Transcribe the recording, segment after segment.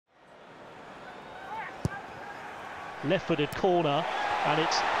left-footed corner, and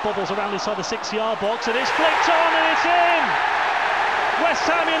it bobbles around inside the 6-yard box, and it's flicked on and it's in! West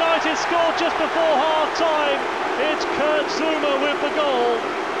Ham United scored just before half-time. It's Kurt Zouma with the goal.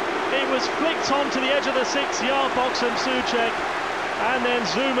 It was flicked on to the edge of the 6-yard box from Souček, and then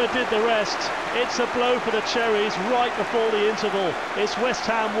Zouma did the rest. It's a blow for the Cherries right before the interval. It's West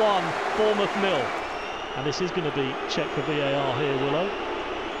Ham 1, Bournemouth 0. And this is going to be checked for VAR here, Willow.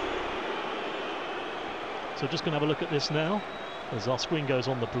 So just going to have a look at this now. As our screen goes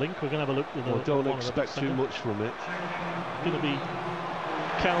on the blink, we're going to have a look at the... Well, don't expect too much from it. Going to be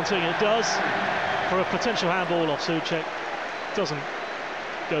counting, it does, for a potential handball off Souček. Doesn't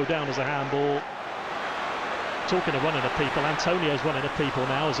go down as a handball. Talking of running at people, Antonio's running at people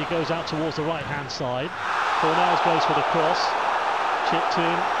now as he goes out towards the right-hand side. Fornals goes for the cross. Chipped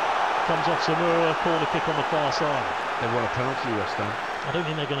in, comes off Zamora, corner kick on the far side. They want a penalty, West Ham. I don't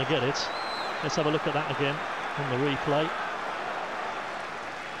think they're going to get it. Let's have a look at that again on the replay.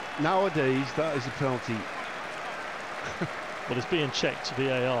 Nowadays, that is a penalty. Well, it's being checked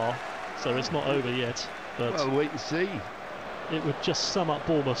VAR, so it's not over yet. But well, wait and see. It would just sum up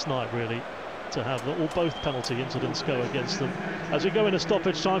Bournemouth's night, really, to have both penalty incidents go against them. As we go into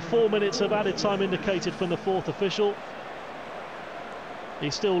stoppage time, 4 minutes of added time indicated from the fourth official.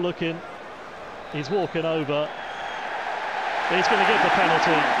 He's still looking. He's walking over. He's going to give the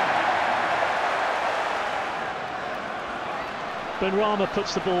penalty. Benrahma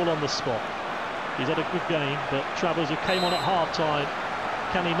puts the ball on the spot. He's had a good game, but Travers, who came on at half-time,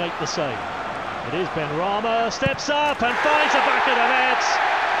 can he make the save? It is Benrahma, steps up and finds the back of the net.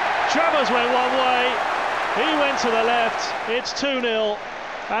 Travers went one way, he went to the left. It's 2-0,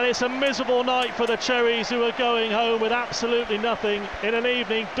 and it's a miserable night for the Cherries, who are going home with absolutely nothing in an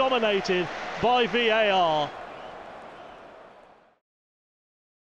evening dominated by VAR.